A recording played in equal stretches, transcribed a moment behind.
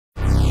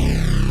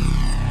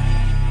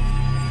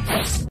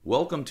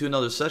Welcome to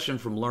another session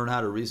from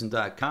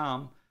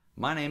LearnHowToReason.com.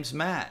 My name's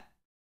Matt,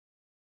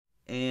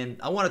 and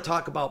I want to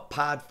talk about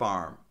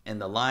PodFarm and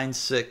the Line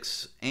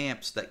 6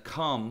 amps that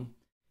come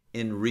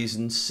in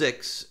Reason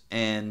 6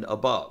 and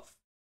above.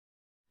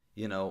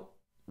 You know,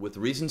 with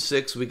Reason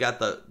 6, we got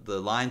the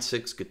Line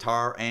 6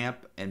 guitar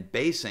amp and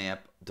bass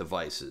amp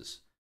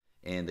devices.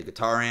 And the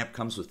guitar amp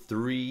comes with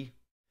 3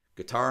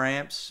 guitar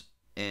amps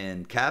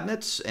and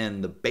cabinets,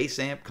 and the bass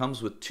amp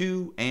comes with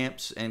 2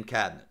 amps and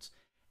cabinets.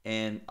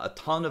 And a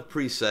ton of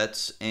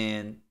presets,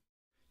 and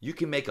you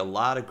can make a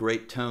lot of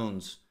great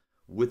tones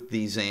with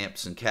these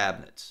amps and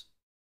cabinets.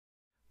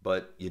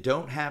 But you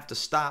don't have to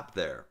stop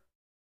there.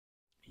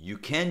 You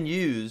can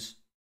use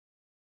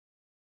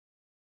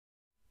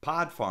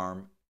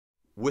PodFarm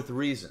with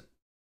Reason.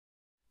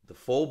 The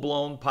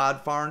full-blown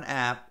PodFarm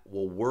app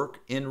will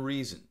work in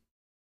Reason.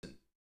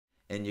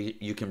 And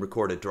you can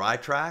record a dry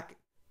track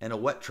and a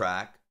wet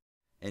track,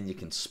 and you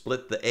can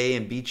split the A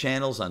and B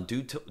channels on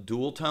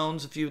dual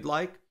tones if you'd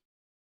like.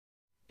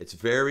 It's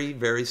very,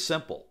 very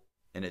simple,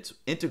 and it's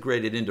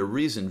integrated into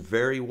Reason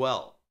very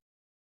well.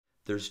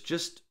 There's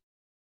just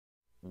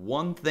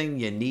one thing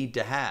you need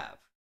to have,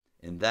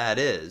 and that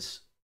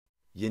is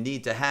you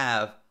need to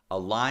have a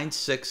Line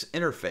 6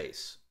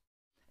 interface.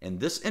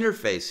 And this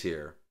interface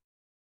here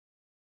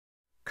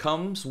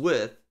comes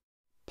with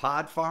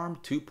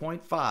PodFarm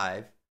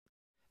 2.5,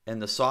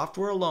 and the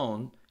software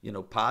alone, you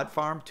know,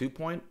 PodFarm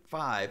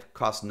 2.5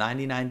 costs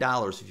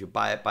 $99 if you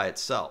buy it by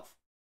itself.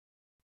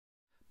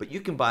 But you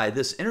can buy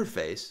this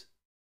interface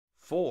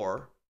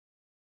for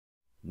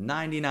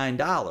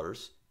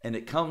 $99, and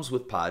it comes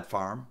with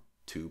PodFarm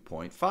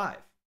 2.5.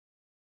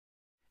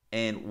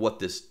 And what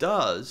this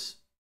does,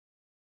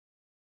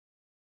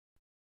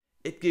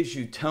 it gives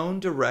you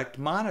tone direct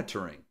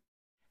monitoring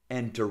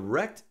and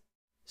direct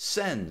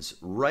sends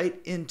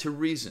right into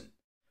Reason,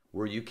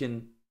 where you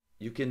can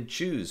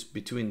choose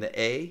between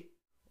the A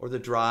or the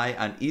dry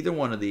on either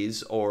one of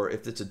these, or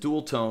if it's a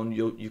dual tone,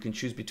 you can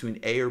choose between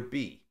A or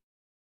B.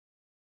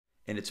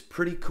 And it's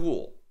pretty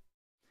cool.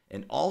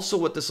 And also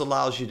what this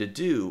allows you to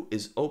do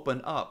is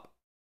open up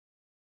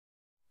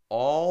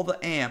all the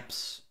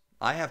amps.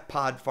 I have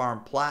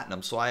PodFarm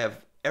Platinum, so I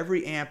have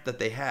every amp that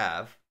they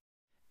have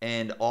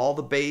and all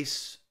the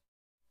bass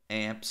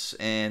amps.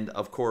 And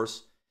of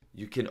course,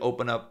 you can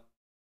open up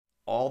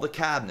all the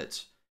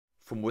cabinets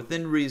from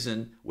within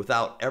Reason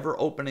without ever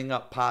opening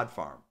up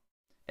PodFarm.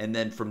 And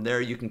then from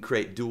there, you can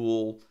create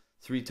dual,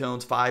 3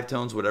 tones, 5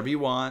 tones, whatever you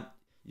want.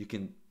 You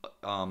can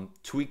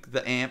tweak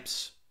the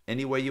amps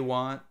any way you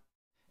want,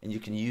 and you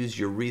can use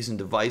your Reason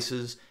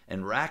devices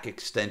and rack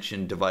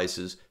extension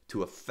devices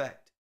to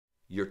affect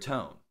your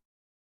tone.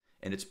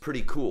 And it's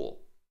pretty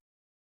cool.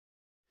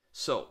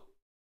 So,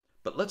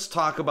 but let's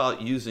talk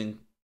about using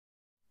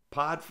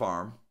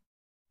PodFarm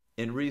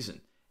in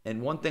Reason.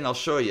 And one thing I'll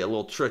show you, a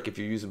little trick if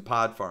you're using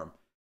PodFarm.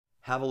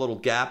 Have a little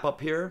gap up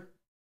here,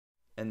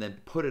 and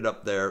then put it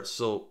up there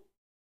so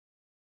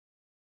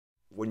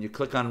when you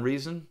click on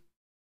Reason,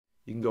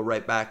 you can go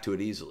right back to it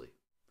easily.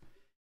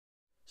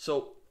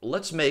 So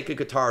let's make a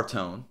guitar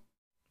tone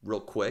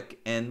real quick,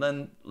 and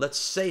then let's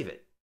save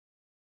it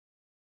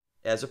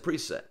as a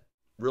preset.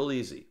 Real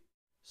easy.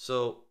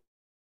 So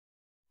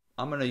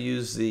I'm going to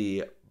use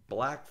the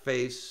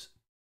Blackface.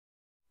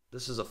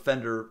 This is a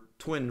Fender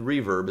Twin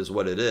Reverb is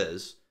what it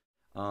is.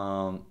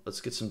 Let's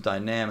get some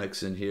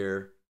dynamics in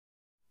here.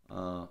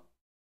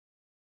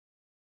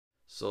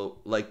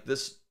 So like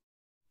this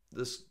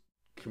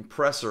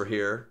compressor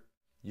here,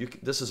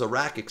 this is a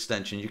rack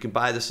extension. You can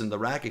buy this in the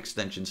rack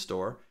extension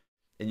store,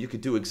 and you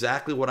could do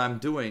exactly what I'm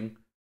doing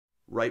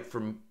right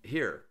from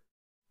here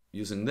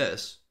using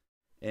this.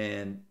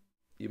 And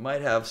you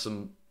might have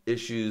some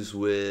issues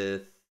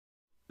with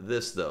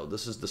this though.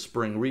 This is the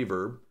spring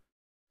reverb.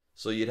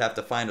 So you'd have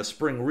to find a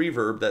spring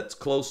reverb that's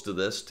close to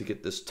this to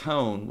get this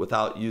tone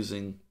without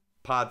using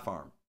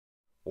PodFarm.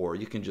 Or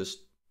you can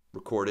just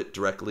record it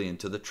directly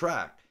into the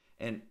track.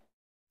 And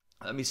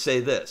let me say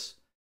this.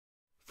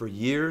 For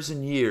years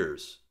and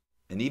years,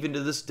 and even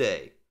to this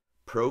day,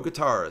 pro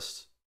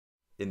guitarists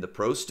in the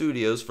pro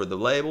studios for the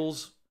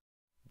labels,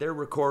 they're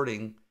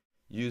recording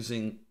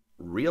using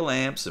real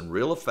amps and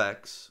real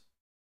effects,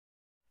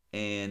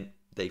 and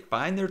they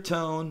find their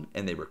tone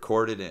and they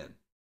record it in.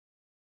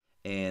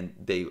 And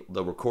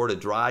they'll record a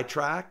dry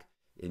track,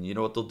 and you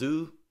know what they'll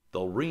do?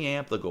 They'll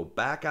reamp, they'll go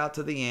back out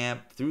to the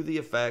amp, through the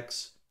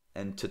effects,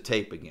 and to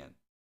tape again.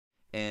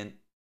 And,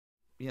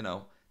 you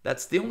know,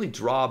 that's the only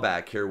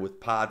drawback here with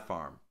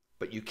PodFarm.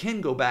 But you can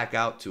go back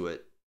out to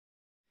it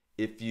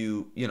if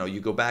you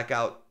go back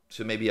out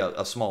to maybe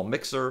a small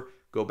mixer,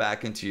 go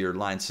back into your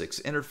Line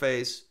 6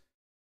 interface,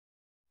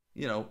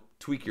 you know,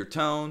 tweak your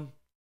tone,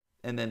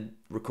 and then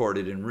record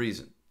it in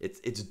Reason.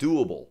 It's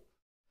doable.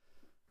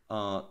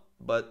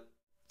 But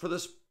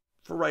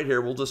for right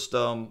here, we'll just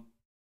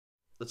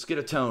let's get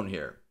a tone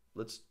here.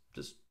 Let's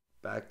just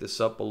back this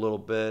up a little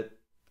bit.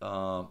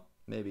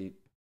 Maybe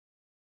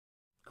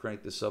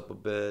crank this up a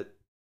bit.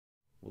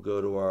 We'll go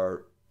to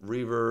our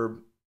reverb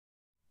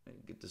and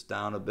get this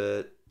down a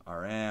bit.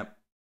 Our amp.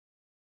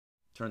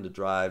 turn the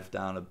drive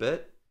down a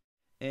bit,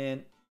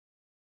 and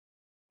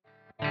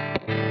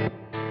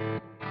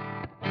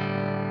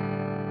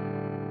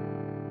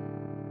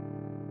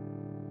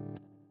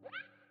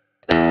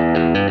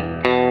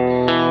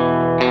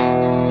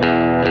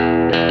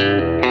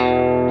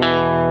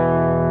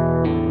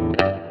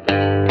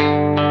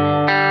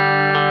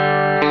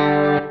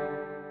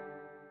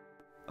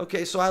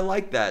okay, so I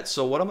like that.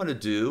 So what I'm going to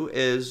do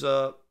is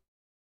I'm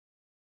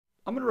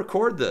going to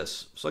record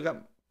this. So I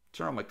got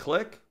turn on my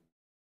click,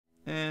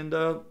 and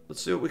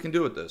let's see what we can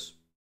do with this.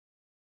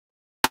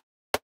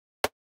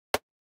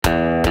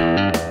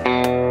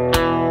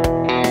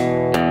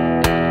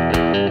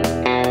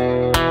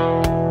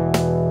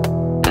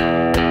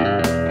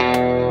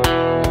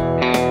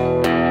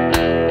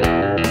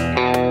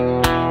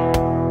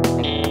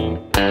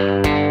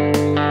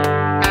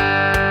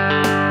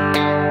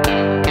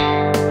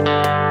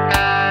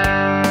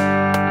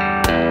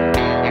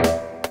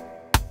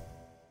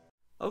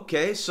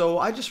 Okay, so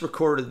I just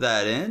recorded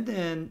that in,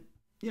 and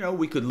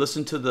we could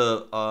listen to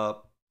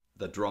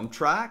the drum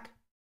track,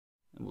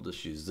 and we'll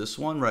just use this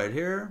one right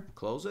here.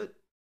 Close it,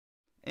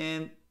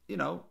 and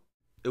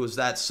it was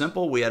that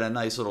simple. We had a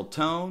nice little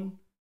tone,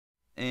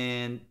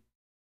 and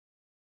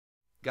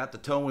got the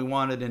tone we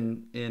wanted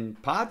in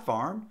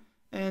PodFarm,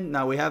 and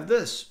now we have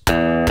this.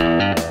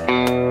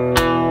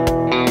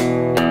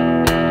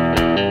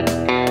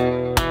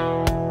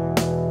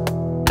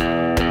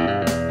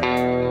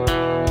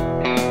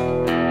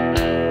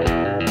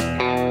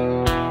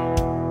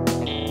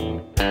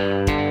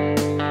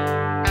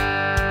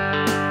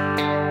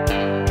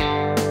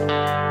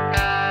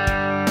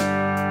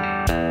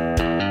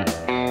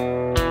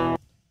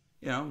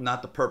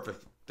 Not the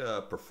perfect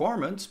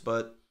performance,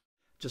 but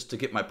just to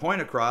get my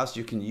point across,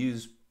 you can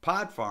use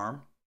PodFarm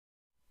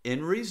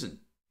in Reason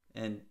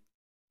and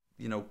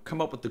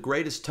come up with the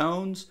greatest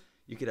tones.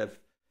 You could have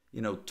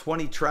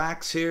 20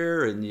 tracks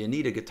here, and you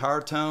need a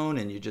guitar tone,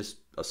 and you just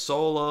a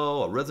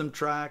solo, a rhythm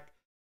track.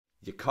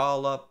 You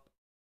call up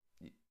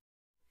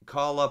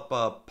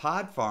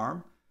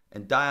PodFarm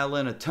and dial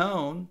in a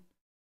tone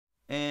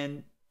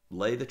and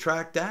lay the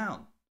track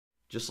down,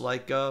 just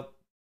like the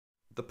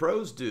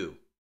pros do.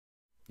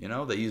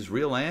 They use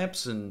real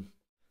amps and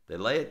they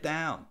lay it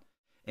down.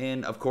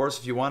 And of course,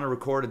 if you want to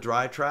record a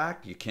dry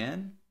track, you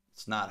can.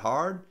 It's not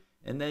hard.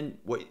 And then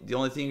the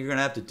only thing you're going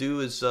to have to do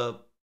is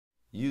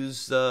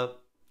use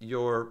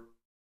your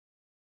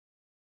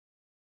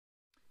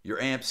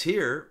amps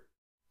here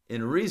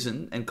in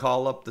Reason and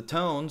call up the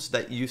tones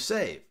that you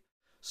save.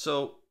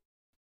 So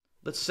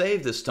let's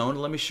save this tone.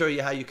 Let me show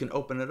you how you can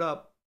open it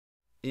up,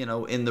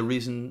 in the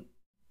Reason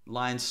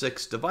Line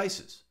 6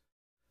 devices.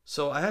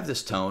 So I have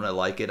this tone, I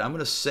like it. I'm going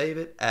to save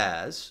it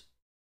as,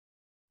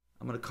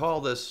 I'm going to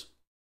call this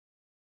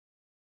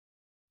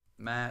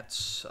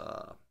Matt's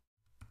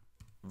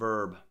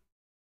Verb.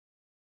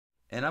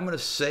 And I'm going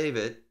to save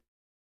it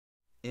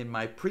in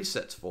my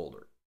presets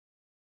folder.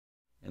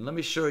 And let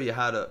me show you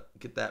how to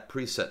get that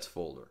presets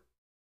folder.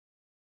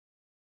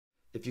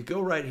 If you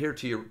go right here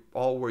to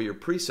where your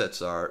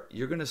presets are,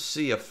 you're going to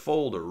see a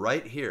folder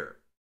right here.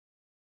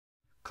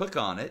 Click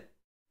on it,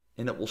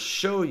 and it will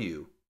show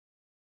you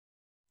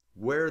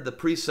where the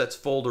presets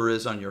folder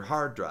is on your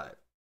hard drive.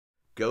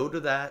 Go to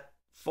that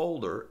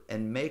folder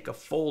and make a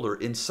folder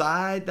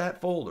inside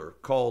that folder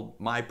called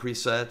My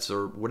Presets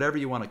or whatever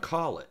you want to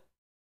call it.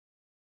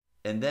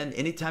 And then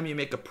anytime you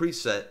make a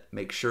preset,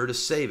 make sure to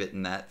save it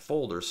in that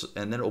folder,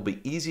 and then it will be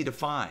easy to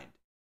find.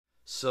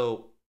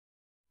 So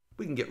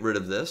we can get rid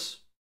of this,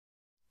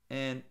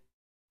 and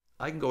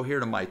I can go here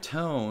to my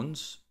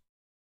tones,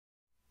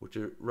 which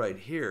are right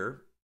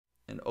here,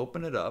 and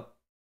open it up.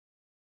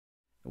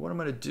 And what I'm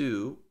going to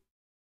do,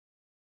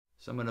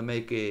 so I'm going to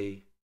make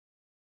a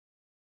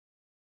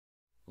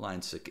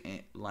line 6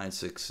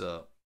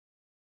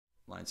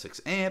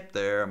 amp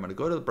there. I'm going to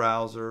go to the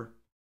browser,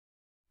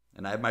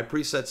 and I have my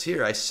presets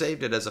here. I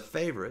saved it as a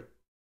favorite.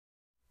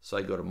 So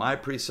I go to My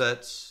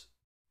Presets,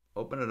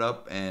 open it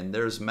up, and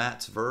there's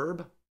Matt's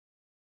Verb.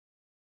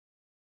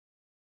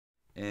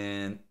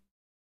 And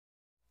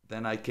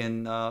then I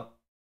can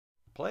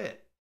play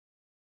it.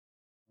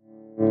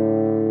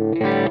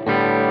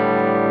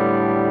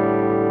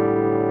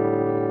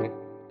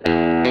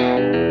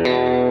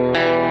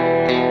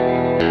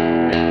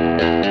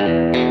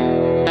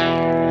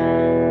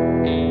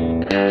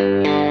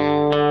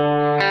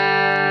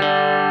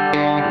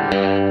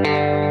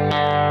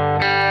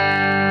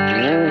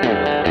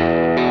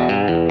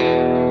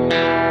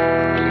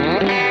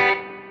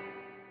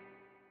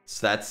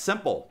 That's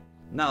simple.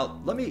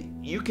 Now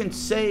you can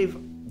save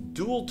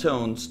dual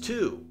tones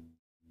too.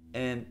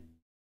 And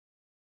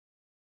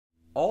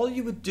all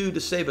you would do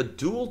to save a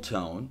dual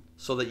tone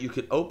so that you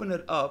could open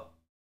it up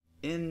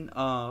in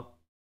the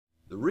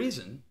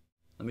Reason,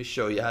 let me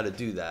show you how to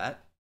do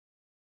that.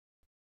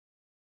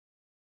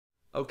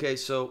 Okay,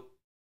 so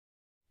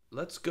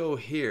let's go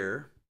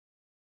here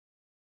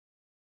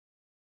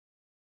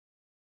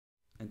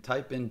and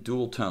type in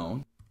dual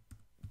tone,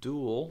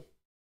 dual,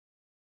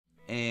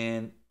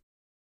 and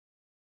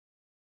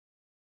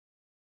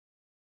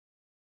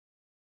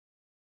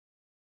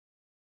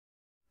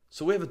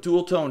So we have a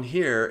dual tone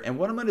here, and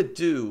what I'm going to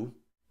do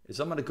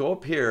is I'm going to go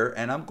up here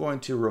and I'm going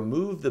to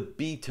remove the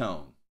B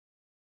tone.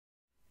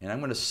 And I'm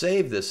going to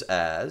save this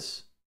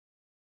as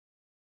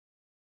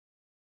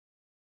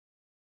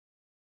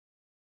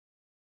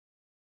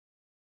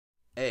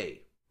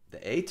A.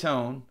 The A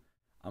tone.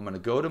 I'm going to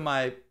go to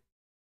my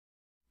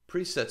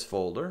presets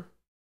folder,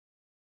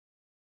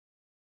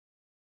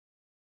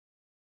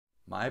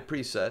 my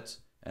presets,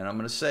 and I'm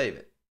going to save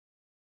it.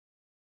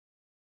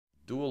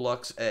 Dual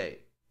Lux A.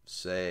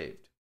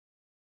 Saved.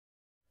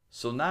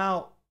 So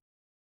now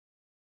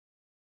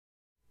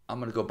I'm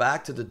going to go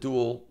back to the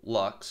Dual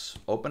Lux,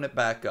 open it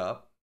back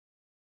up.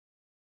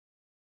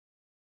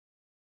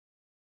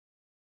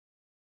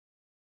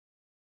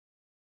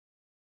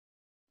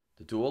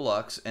 The Dual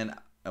Lux, and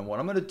what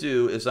I'm going to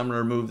do is I'm going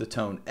to remove the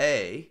tone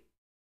A,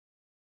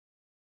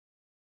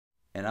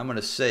 and I'm going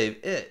to save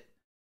it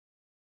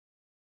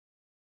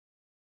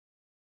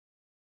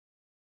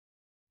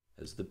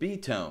as the B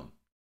tone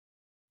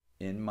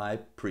in my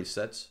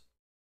presets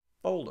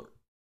folder.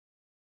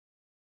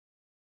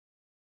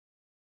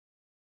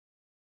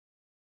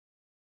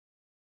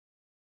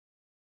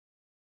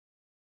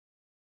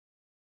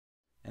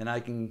 And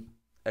I can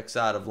X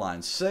out of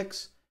line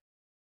 6.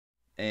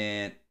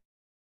 And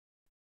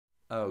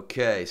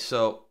okay,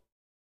 so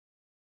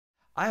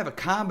I have a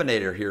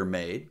combinator here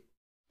made,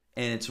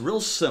 and it's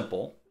real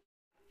simple.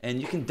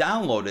 And you can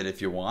download it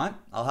if you want.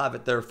 I'll have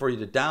it there for you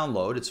to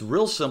download. It's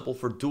real simple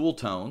for dual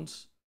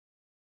tones.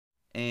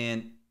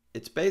 And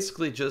it's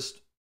basically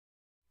just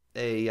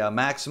a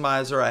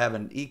maximizer. I have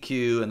an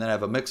EQ, and then I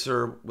have a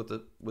mixer with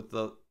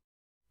the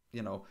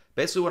you know,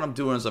 basically what I'm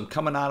doing is I'm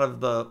coming out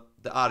of the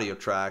audio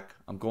track,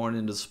 I'm going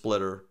into the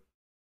splitter,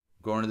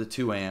 going to the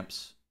 2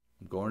 amps,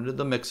 I'm going into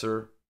the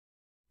mixer,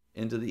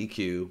 into the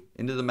EQ,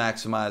 into the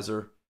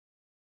maximizer,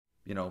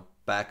 you know,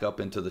 back up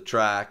into the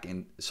track,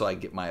 and so I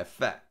get my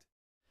effect.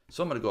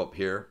 So I'm going to go up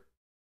here,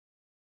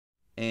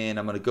 and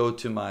I'm going to go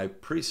to my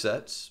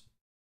presets,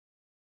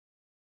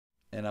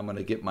 and I'm going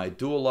to get my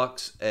Dual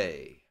Lux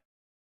A.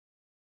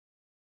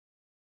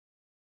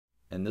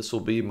 And this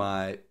will be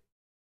my,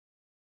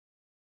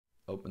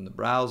 open the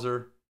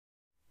browser,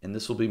 and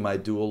this will be my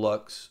Dual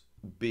Lux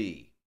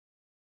B.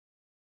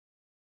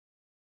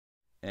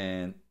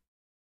 And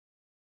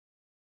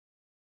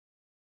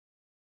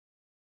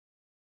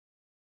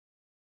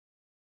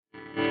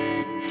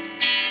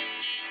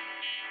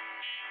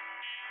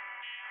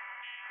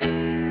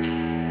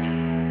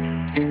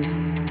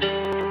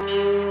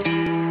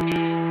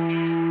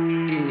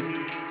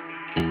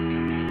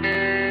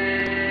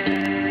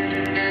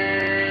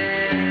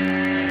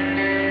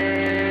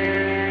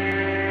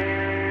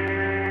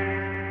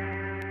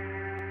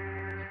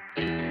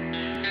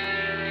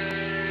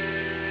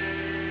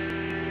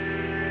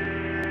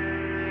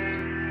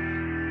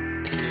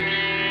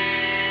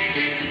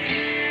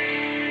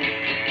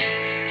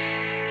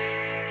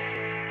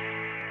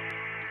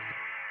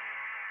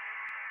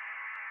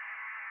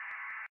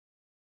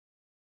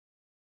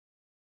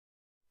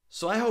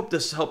so I hope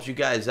this helps you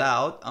guys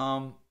out.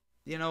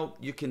 You know,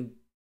 you can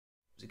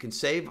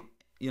save,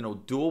 you know,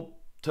 dual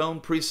tone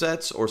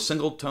presets or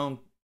single tone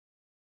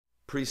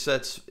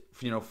presets,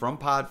 you know, from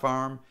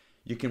PodFarm.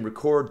 You can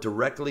record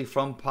directly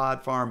from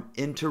PodFarm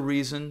into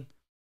Reason,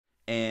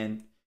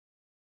 and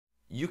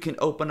you can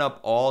open up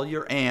all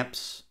your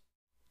amps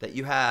that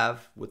you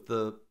have with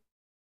the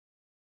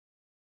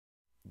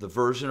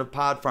version of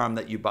PodFarm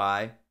that you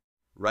buy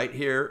right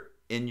here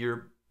in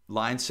your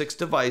line 6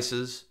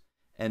 devices.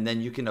 And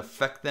then you can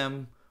affect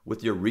them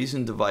with your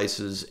Reason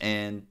devices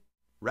and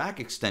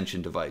rack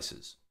extension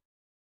devices.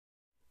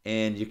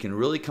 And you can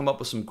really come up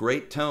with some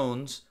great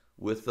tones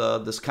with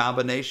this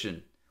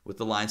combination with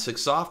the Line 6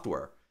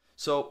 software.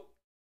 So,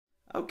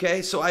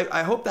 okay, so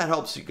I hope that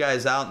helps you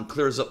guys out and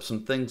clears up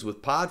some things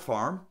with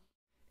PodFarm.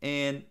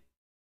 And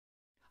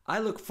I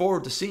look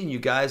forward to seeing you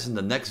guys in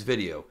the next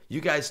video.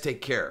 You guys take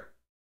care.